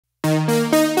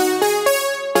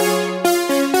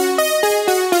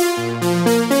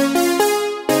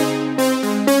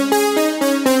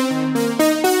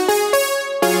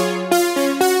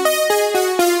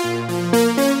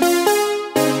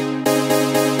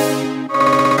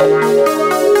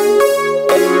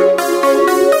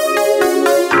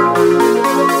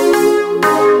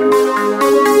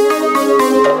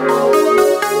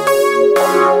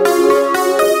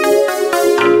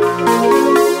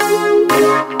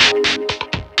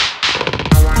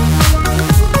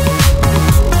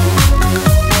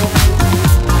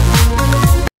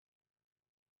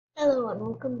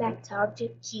welcome back to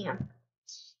Object Camp.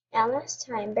 Now last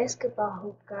time basketball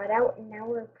hoop got out and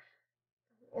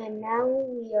now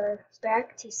we are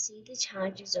back to see the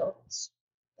challenge results.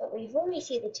 But before we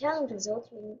see the challenge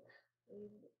results,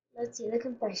 let's see the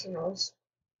confessionals.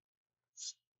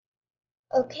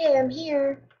 Okay, I'm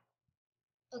here.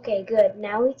 Okay, good.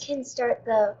 Now we can start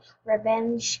the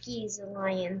Revenge Skis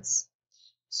Alliance.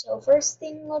 So first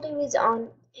thing we'll do is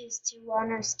to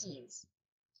on our skis.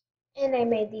 And I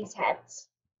made these hats.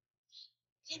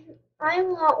 I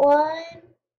want one.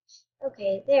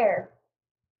 Okay, there.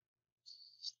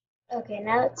 Okay,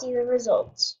 now let's see the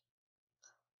results.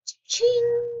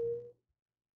 Ching!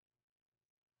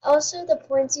 Also, the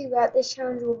points you got this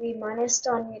challenge will be minused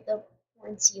on the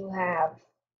points you have.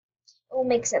 It will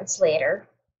make sense later.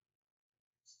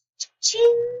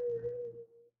 Ching!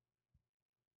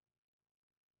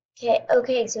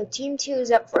 Okay, so Team 2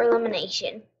 is up for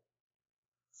elimination.